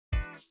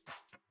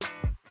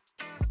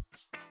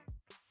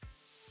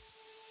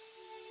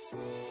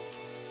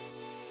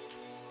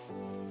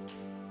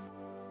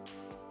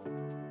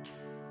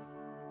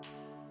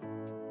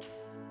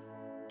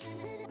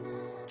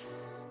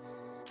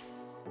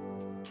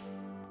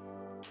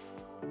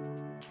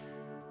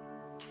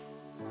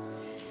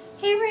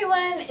Hey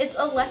everyone, it's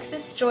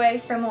Alexis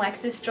Joy from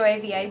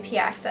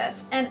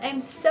Alexisjoyvipaccess, and I'm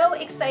so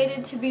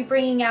excited to be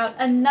bringing out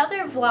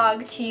another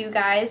vlog to you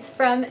guys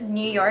from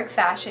New York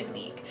Fashion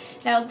Week.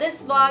 Now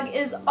this vlog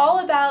is all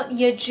about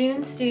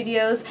Yajun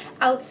Studios'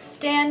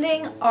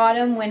 outstanding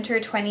Autumn-Winter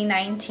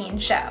 2019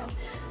 show.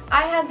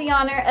 I had the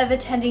honor of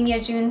attending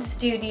Yajun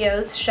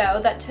Studios'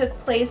 show that took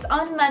place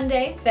on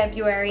Monday,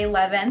 February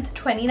 11th,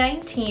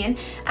 2019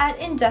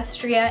 at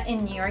Industria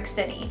in New York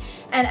City,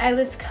 and I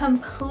was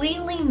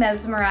completely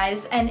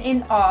mesmerized and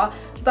in awe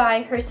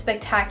by her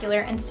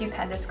spectacular and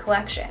stupendous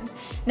collection.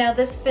 Now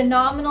this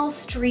phenomenal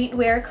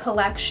streetwear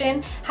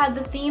collection had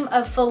the theme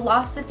of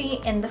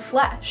philosophy in the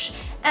flesh,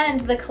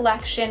 and the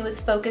collection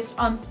was focused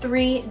on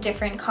 3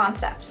 different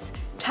concepts: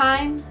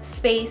 time,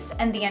 space,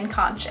 and the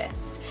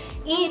unconscious.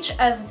 Each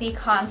of the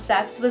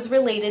concepts was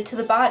related to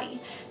the body.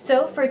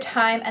 So for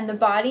time and the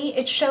body,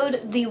 it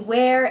showed the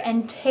wear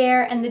and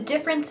tear and the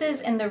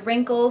differences in the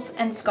wrinkles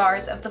and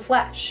scars of the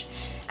flesh.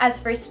 As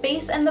for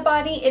space and the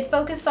body, it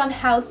focused on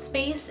how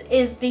space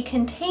is the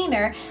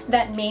container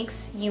that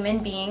makes human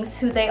beings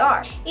who they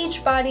are.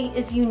 Each body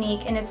is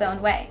unique in its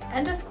own way,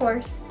 and of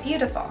course,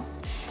 beautiful.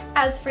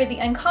 As for the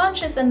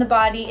unconscious and the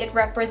body, it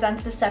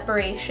represents the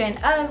separation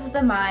of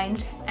the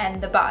mind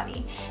and the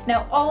body.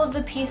 Now all of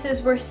the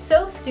pieces were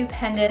so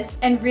stupendous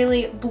and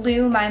really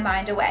blew my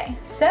mind away.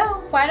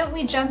 So why don't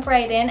we jump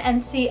right in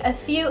and see a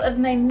few of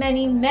my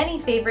many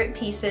favorite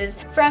pieces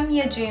from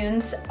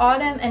Yajun's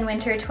Autumn and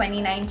Winter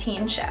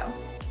 2019 show.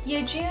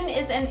 Yajun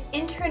is an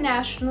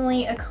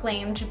internationally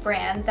acclaimed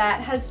brand that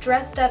has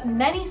dressed up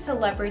many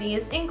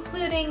celebrities,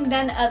 including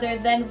none other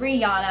than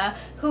Rihanna,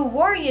 who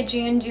wore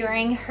Yajun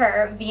during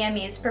her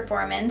VMAs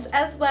performance,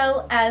 as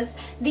well as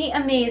the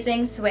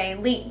amazing Swae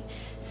Lee.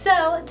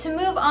 So, to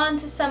move on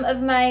to some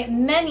of my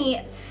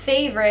many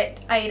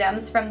favorite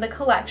items from the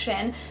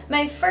collection,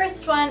 my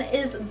first one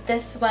is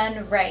this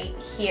one right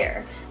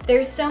here.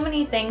 There's so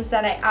many things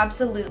that I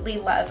absolutely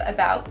love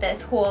about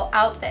this whole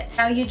outfit.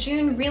 Now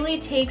Yajun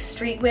really takes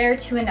streetwear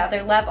to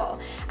another level.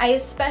 I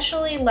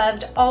especially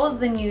loved all of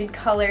the nude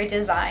color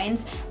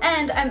designs,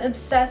 and I'm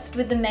obsessed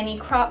with the many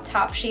crop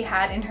tops she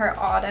had in her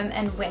Autumn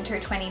and Winter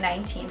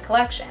 2019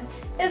 collection.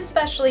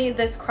 Especially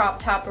this crop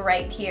top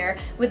right here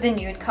with the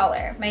nude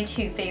color, my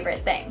 2 favorite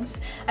things.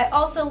 I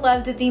also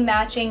loved the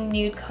matching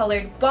nude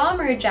colored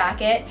bomber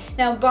jacket.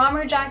 Now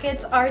bomber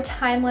jackets are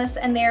timeless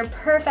and they are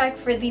perfect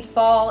for the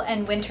fall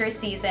and winter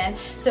season,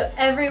 so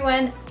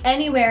everyone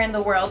anywhere in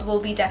the world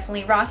will be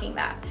definitely rocking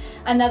that.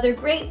 Another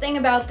great thing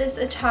about this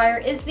attire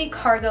is the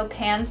cargo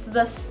pants.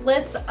 The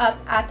slits up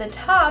at the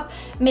top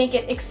make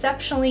it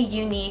exceptionally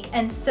unique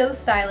and so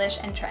stylish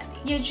and trendy.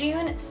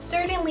 Yajun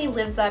certainly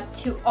lives up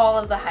to all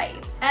of the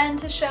hype. And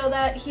to show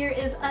that, here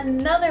is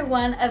another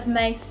one of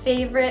my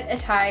favorite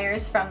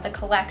attires from the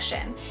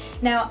collection.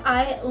 Now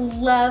I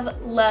love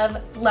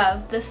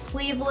the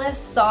sleeveless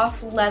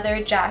soft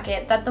leather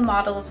jacket that the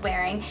model is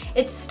wearing.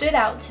 It stood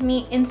out to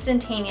me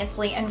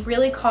instantaneously and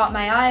really caught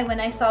my eye when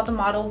I saw the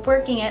model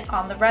working it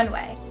on the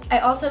runway. I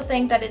also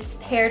think that it's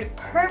paired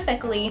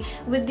perfectly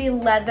with the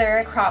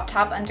leather crop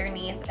top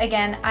underneath.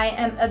 Again, I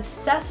am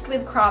obsessed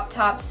with crop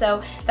tops,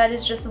 so that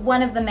is just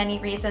one of the many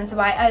reasons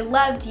why I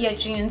loved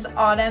Yajun's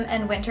Autumn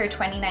and Winter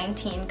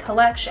 2019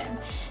 collection.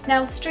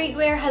 Now,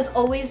 streetwear has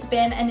always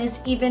been and is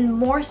even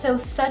more so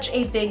such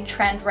a big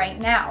trend right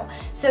now.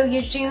 So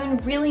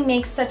Yajun really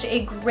makes such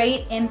a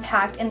great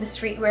impact in the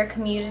streetwear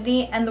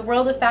community and the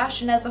world of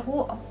fashion as a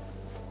whole.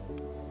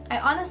 I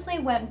honestly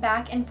went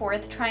back and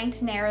forth trying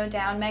to narrow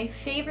down my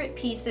favorite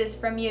pieces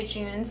from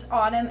Yajun's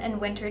Autumn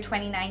and Winter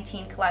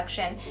 2019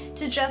 collection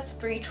to just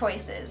 3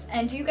 choices,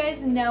 and you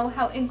guys know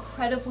how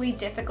incredibly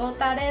difficult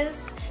that is.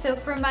 So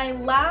for my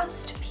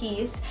last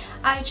piece,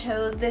 I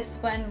chose this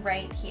one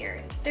right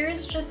here. There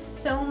is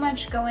just so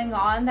much going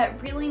on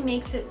that really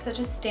makes it such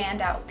a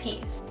standout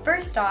piece.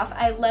 First off,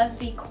 I love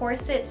the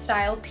corset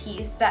style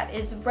piece that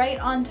is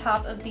right on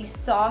top of the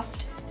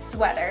soft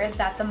sweater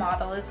that the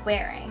model is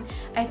wearing.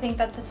 I think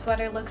that the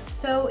sweater looks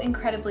so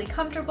incredibly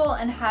comfortable,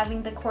 and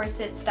having the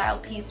corset style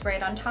piece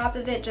right on top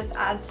of it just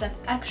adds some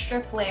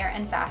extra flair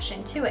and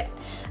fashion to it.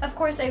 Of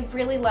course, I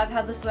really love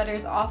how the sweater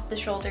is off the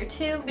shoulder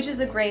too, which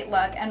is a great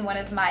look and one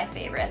of my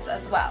favorites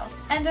as well.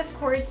 And of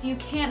course, you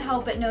can't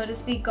help but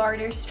notice the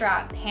garter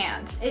strap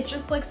pants. It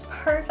just looks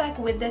perfect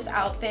with this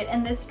outfit,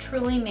 and this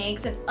truly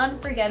makes an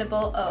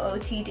unforgettable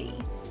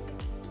OOTD.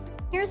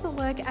 Here's a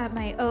look at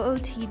my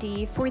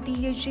OOTD for the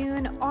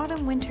Yajun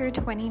Autumn-Winter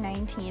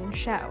 2019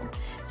 show.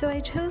 So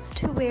I chose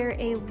to wear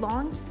a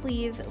long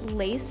sleeve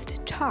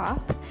laced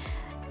top,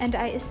 and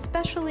I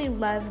especially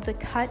love the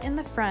cut in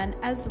the front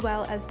as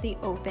well as the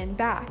open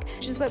back,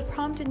 which is what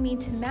prompted me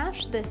to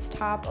match this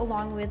top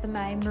along with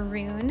my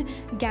maroon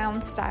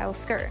gown style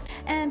skirt.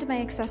 And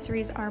my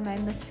accessories are my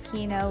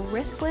Moschino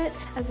wristlet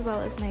as well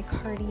as my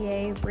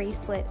Cartier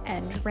bracelet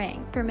and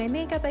ring. For my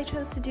makeup, I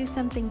chose to do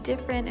something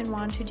different and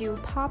wanted to do a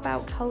pop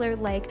out color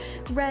like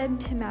red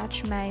to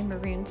match my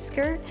maroon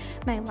skirt.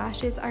 My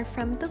lashes are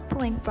from the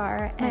Blink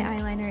Bar, and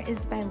my eyeliner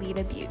is by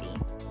Lita Beauty.